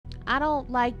I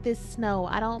don't like this Snow.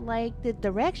 I don't like the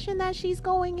direction that she's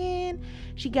going in.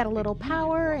 She got a little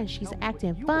power and she's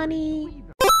acting funny.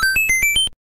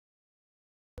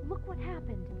 Look what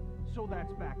happened. So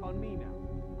that's back on me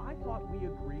now. I thought we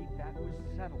agreed that was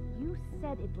settled. You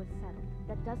said it was settled.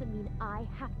 That doesn't mean I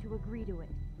have to agree to it.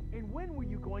 And when were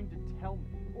you going to tell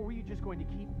me? Or were you just going to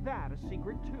keep that a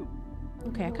secret too?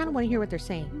 Okay, I kind of want to hear what they're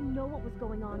saying. You know what was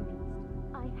going on,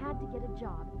 Beast. I had to get a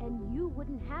job, and you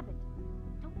wouldn't have it.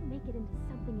 Don't make it into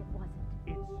something it wasn't.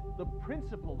 It's the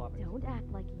principle of it. Don't act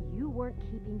like you weren't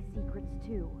keeping secrets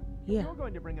too. Yeah. If you're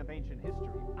going to bring up ancient history,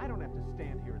 I don't have to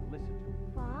stand here and listen to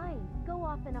it. Fine, go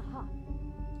off in a huff.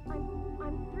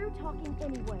 I'm through talking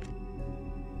anyway.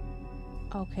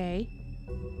 Okay.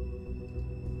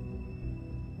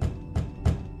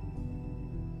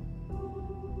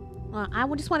 I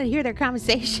just wanted to hear their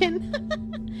conversation.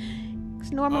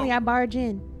 Because normally I barge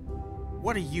in.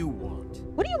 What do you want?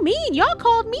 What do you mean? Y'all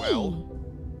called me. Well,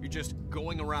 you're just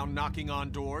going around knocking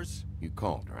on doors? You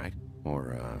called, right?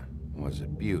 Or, was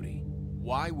it Beauty?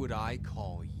 Why would I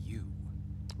call you?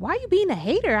 Why are you being a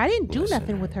hater? I didn't do Listen,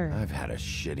 nothing with her. I've had a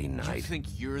shitty night. You think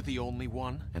you're the only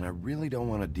one? And I really don't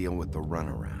want to deal with the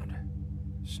runaround.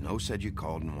 Snow said you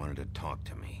called and wanted to talk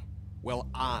to me. Well,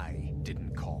 I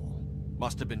didn't call.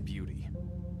 Must have been Beauty.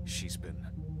 She's been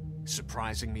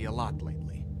surprising me a lot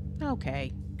lately.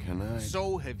 Okay. Can I?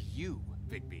 So have you,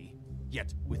 Bigby.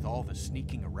 Yet, with all the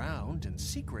sneaking around and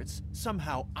secrets,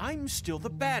 somehow I'm still the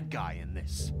bad guy in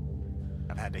this.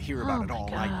 I've had to hear about it all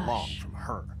night long from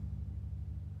her.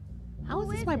 How is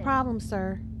Who this is my it? problem,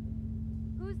 sir?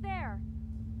 Who's there?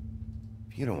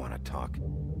 If you don't want to talk,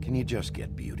 can you just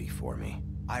get Beauty for me?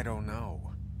 I don't know.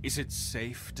 Is it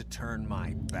safe to turn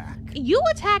my back? You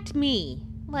attacked me.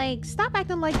 Like, stop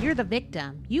acting like you're the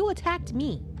victim. You attacked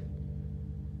me.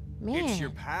 Man. It's your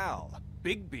pal,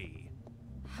 Bigby.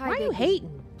 Hi, Why are you Bigby.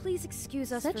 hating? Please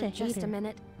excuse us Such for a just hater. a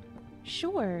minute.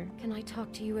 Sure. Can I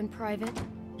talk to you in private?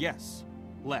 Yes,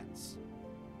 let's.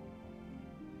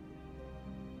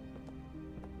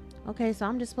 Okay, so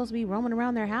I'm just supposed to be roaming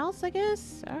around their house, I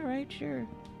guess? Alright, sure.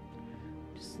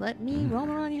 Just let me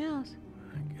roam around your house.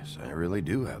 I guess I really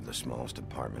do have the smallest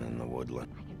apartment in the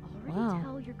woodland. I can already Wow.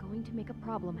 tell you're going to make a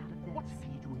problem out of this. What's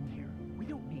he doing here? We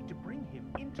don't need to bring him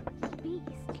into this. Beast.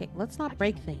 Okay, let's I not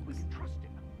break just don't think we things. can trust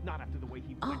him. Not after the way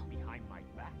he Oh. went behind my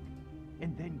back.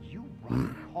 And then you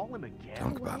run and call him again.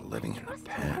 Talk about living in the Of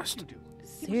course past. you do. He was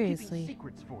Seriously. keeping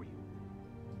secrets for you.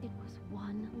 It was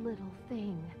one little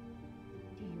thing.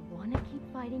 Do you want to keep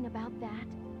fighting about that,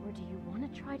 or do you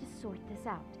want to try to sort this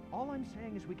out? All I'm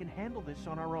saying is we can handle this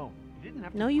on our own. You didn't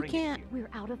have to No, you bring it can't. here. We're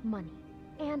out of money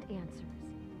and answers.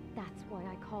 That's why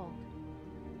I called.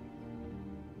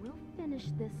 We'll finish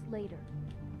this later,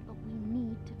 but we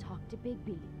need to talk to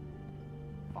Bigby.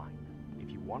 Fine. If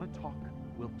you want to talk,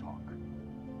 we'll talk.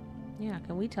 Yeah,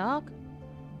 can we talk?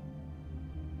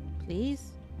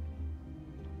 Please?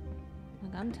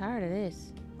 Like, I'm tired of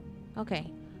this.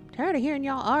 Okay. Tired of hearing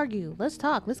y'all argue. Let's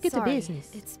talk. Let's get to business.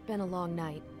 It's been a long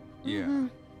night. Yeah,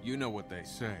 you know what they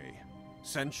say.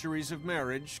 Centuries of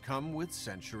marriage come with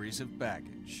centuries of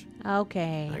baggage.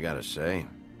 Okay. I gotta say,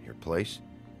 your place,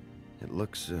 it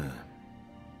looks,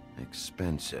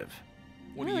 expensive.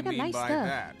 What Yeah, do they you got mean nice by stuff.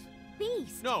 that?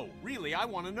 Beast! No, really, I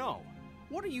want to know.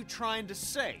 What are you trying to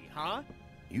say, huh?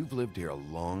 You've lived here a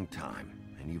long time,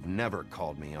 and you've never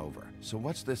called me over. So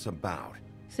what's this about?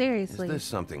 Seriously. Is this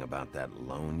something about that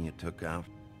loan you took out?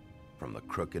 From the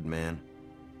crooked man?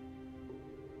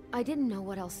 I didn't know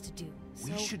what else to do,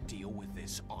 so We should deal with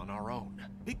this on our own.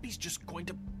 Bigby's just going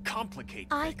to complicate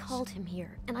I things. called him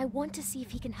here, and I want to see if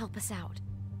he can help us out.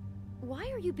 Why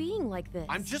are you being like this?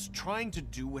 I'm just trying to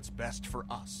do what's best for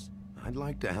us. I'd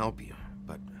like to help you,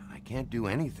 but I can't do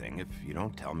anything if you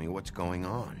don't tell me what's going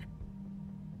on.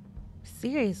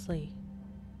 Seriously.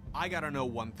 I gotta know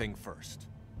one thing first.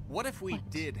 What if we What?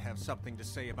 did have something to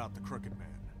say about the Crooked Man?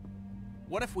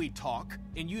 What if we talk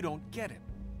and you don't get him?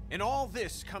 And all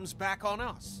this comes back on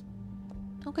us?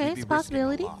 Okay, We'd it's a be risking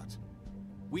possibility. lot.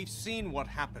 We've seen what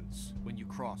happens when you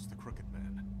cross the Crooked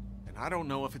Man. And I don't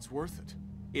know if it's worth it.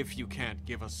 If you can't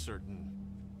give us certain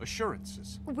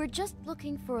assurances. We're just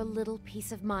looking for a little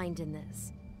peace of mind in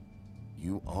this.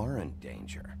 You are in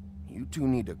danger. You two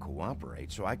need to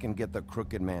cooperate so I can get the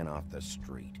crooked man off the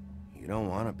street. You don't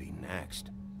want to be next.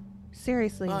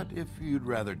 Seriously. But if you'd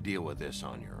rather deal with this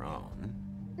on your own,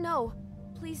 No,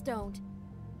 please don't.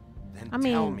 then I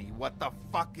tell mean- me what the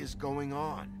fuck is going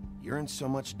on. You're in so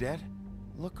much debt?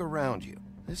 Look around you.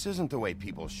 This isn't the way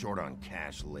people short on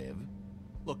cash live.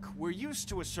 Look, we're used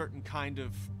to a certain kind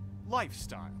of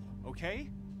lifestyle, okay?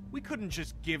 We couldn't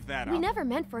just give that We up. never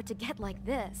meant for it to get like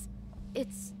this.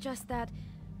 It's just that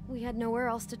We had nowhere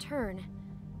else to turn,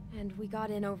 and we got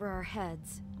in over our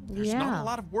heads. There's not a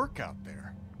lot of work out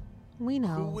there. We know.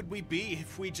 Who would we be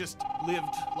if we just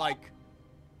lived like...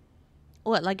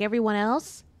 What, like everyone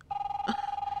else?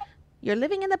 You're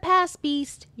living in the past,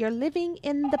 Beast. You're living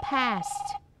in the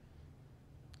past.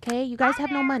 Okay, you guys have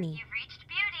no money. You've reached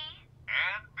Beauty.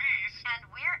 And Beast.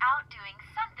 And we're out doing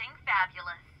something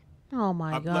fabulous. Oh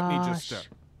my gosh. Let me just...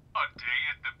 A day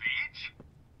at the beach?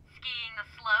 Skiing the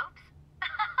slopes.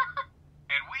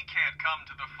 And we can't come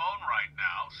to the phone right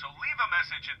now, so leave a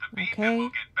message at the beep Okay. and we'll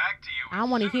get back to you I as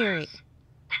want to soon hear as- it.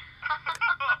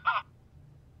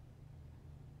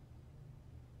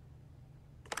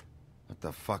 What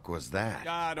the fuck was that?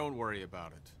 Ah, don't worry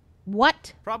about it.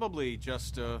 What? Probably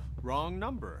just a wrong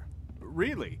number.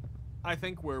 Really, I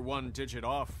think we're one digit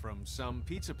off from some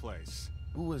pizza place.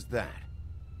 Who was that?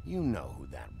 You know who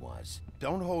that was.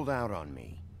 Don't hold out on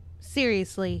me.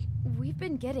 Seriously. We've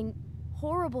been getting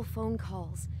horrible phone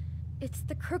calls. It's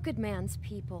the Crooked Man's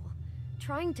people,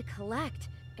 trying to collect,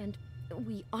 and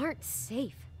we aren't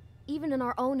safe, even in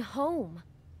our own home.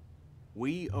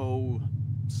 We owe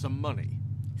some money.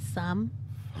 Some.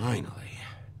 Finally.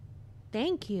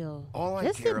 Thank you. All I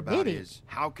Just care a about bitty. is,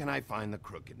 how can I find the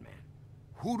Crooked Man?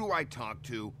 Who do I talk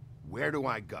to? Where do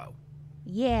I go?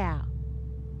 Yeah.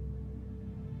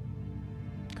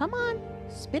 Come on.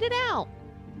 Spit it out.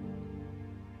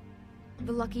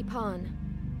 The Lucky Pawn.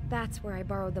 That's where I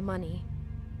borrowed the money.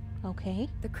 Okay.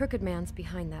 The Crooked Man's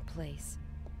behind that place.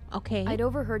 Okay. I'd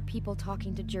overheard people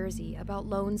talking to Jersey about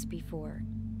loans before.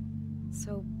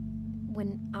 So,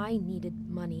 when I needed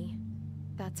money,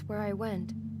 that's where I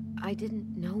went. I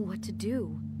didn't know what to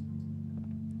do.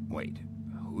 Wait,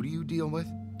 who do you deal with?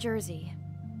 Jersey.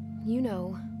 You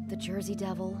know, the Jersey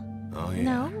Devil. Oh, yeah.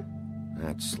 No.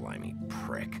 That slimy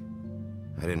prick.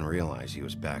 I didn't realize he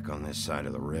was back on this side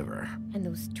of the river. And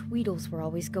those Tweedles were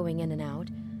always going in and out.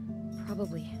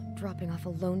 Probably dropping off a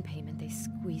loan payment they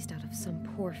squeezed out of some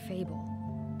poor fable.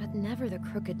 But never the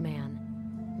Crooked Man.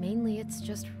 Mainly it's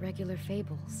just regular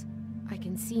fables. I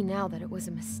can see now that it was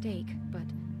a mistake, but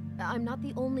I'm not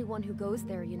the only one who goes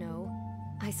there, you know.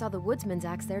 I saw the Woodsman's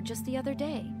axe there just the other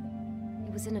day.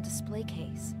 It was in a display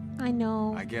case. I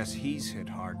know. I guess he's hit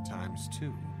hard times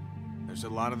too. There's a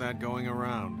lot of that going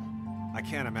around. I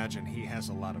can't imagine he has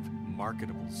a lot of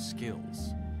marketable skills.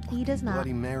 He does not.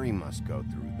 Bloody Mary must go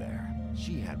through there.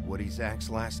 She had Woody's axe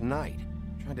last night,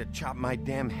 trying to chop my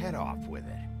damn head off with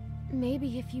it.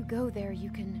 Maybe if you go there, you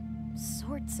can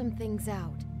sort some things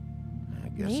out. I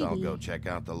guess I'll Maybe. go check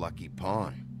out the Lucky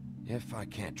Pawn. If I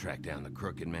can't track down the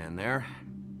Crooked Man there,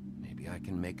 maybe I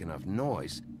can make enough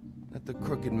noise that the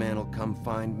Crooked Man will come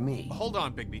find me. Hold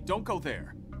on, Bigby. Don't go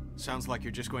there. Sounds like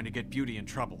you're just going to get Beauty in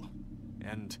trouble.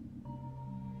 And...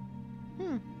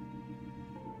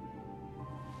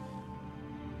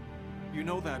 You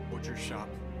know that butcher shop,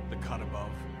 the cut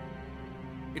above?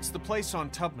 It's the place on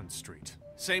Tubman Street.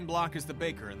 Same block as the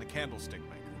baker and the candlestick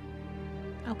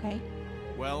maker. Okay.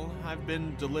 Well, I've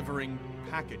been delivering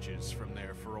packages from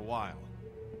there for a while.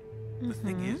 The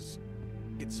thing is,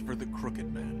 it's for the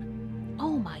Crooked Man.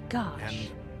 Oh my gosh.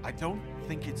 And I don't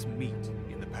think it's meat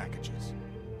in the packages.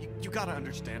 You gotta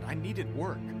understand, I needed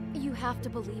work. You have to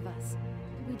believe us.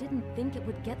 We didn't think it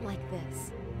would get like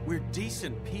this. We're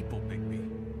decent people, Bigby.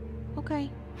 Okay.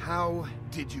 How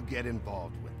did you get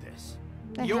involved with this?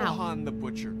 The how? Johann the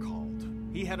butcher called.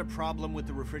 He had a problem with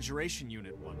the refrigeration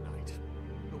unit one night.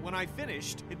 But when I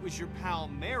finished, it was your pal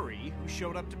Mary who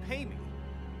showed up to pay me.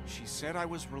 She said I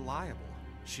was reliable.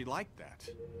 She liked that.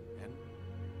 And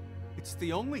it's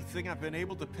the only thing I've been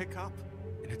able to pick up.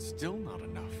 And it's still not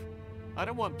enough. I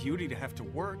don't want Beauty to have to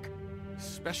work.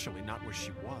 Especially not where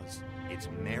she was. It's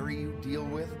Mary you deal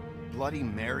with? Bloody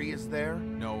Mary is there?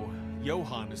 No,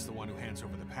 Johann is the one who hands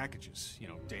over the packages, you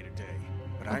know, day to day.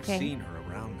 But I've Okay. seen her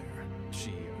around there.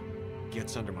 She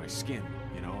gets under my skin,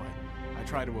 you know. I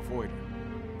try to avoid her.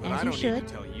 But As I you don't should. need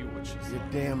to tell you what she's You're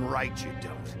like. damn right you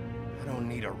don't. I don't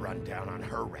need a rundown on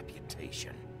her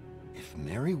reputation. If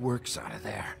Mary works out of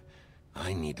there,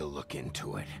 I need to look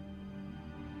into it.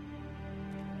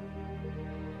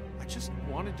 I just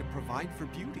wanted to provide for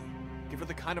Beauty. Give her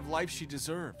the kind of life she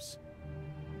deserves.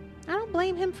 I don't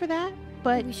blame him for that,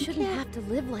 but We you shouldn't can't- have to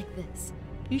live like this.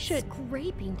 You should.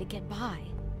 Scraping to get by.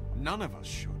 None of us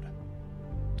should.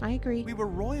 I agree. We were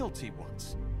royalty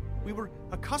once. We were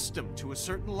accustomed to a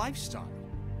certain lifestyle.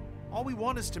 All we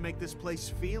want is to make this place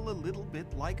feel a little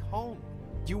bit like home.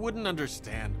 You wouldn't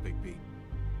understand, Bigby.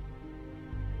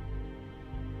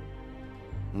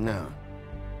 No,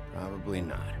 probably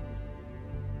not.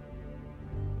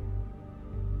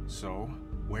 So,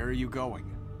 where are you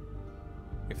going?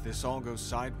 If this all goes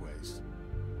sideways,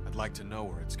 I I'd like to know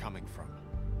where it's coming from.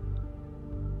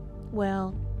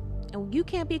 Well, you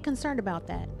can't be concerned about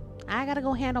that. I gotta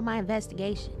go handle my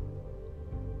investigation.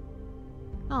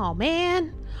 Oh,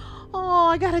 man. Oh,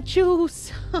 I gotta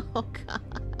choose. Oh,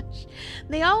 gosh.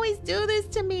 They always do this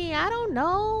to me. I don't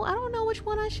know. I don't know which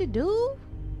one I should do.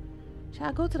 Should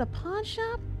I go to the pawn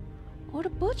shop or the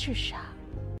butcher shop?